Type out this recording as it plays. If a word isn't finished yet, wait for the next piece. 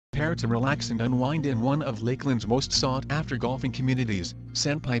prepare to relax and unwind in one of Lakeland's most sought-after golfing communities,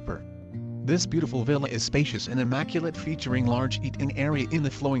 Sandpiper. This beautiful villa is spacious and immaculate, featuring large eating area in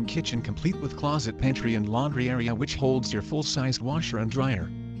the flowing kitchen complete with closet, pantry and laundry area which holds your full-sized washer and dryer.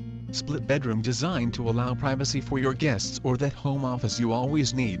 Split bedroom designed to allow privacy for your guests or that home office you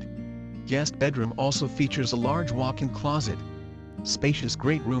always need. Guest bedroom also features a large walk-in closet. Spacious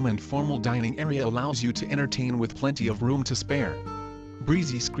great room and formal dining area allows you to entertain with plenty of room to spare.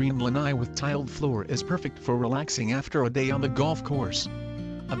 Breezy screen lanai with tiled floor is perfect for relaxing after a day on the golf course.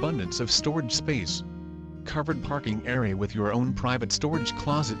 Abundance of storage space. Covered parking area with your own private storage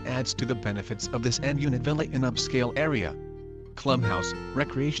closet adds to the benefits of this end-unit villa in upscale area. Clubhouse,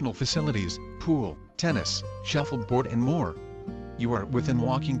 recreational facilities, pool, tennis, shuffleboard and more. You are within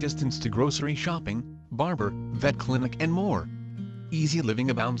walking distance to grocery shopping, barber, vet clinic and more. Easy living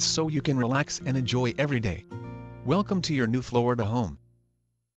abounds so you can relax and enjoy every day. Welcome to your new Florida home.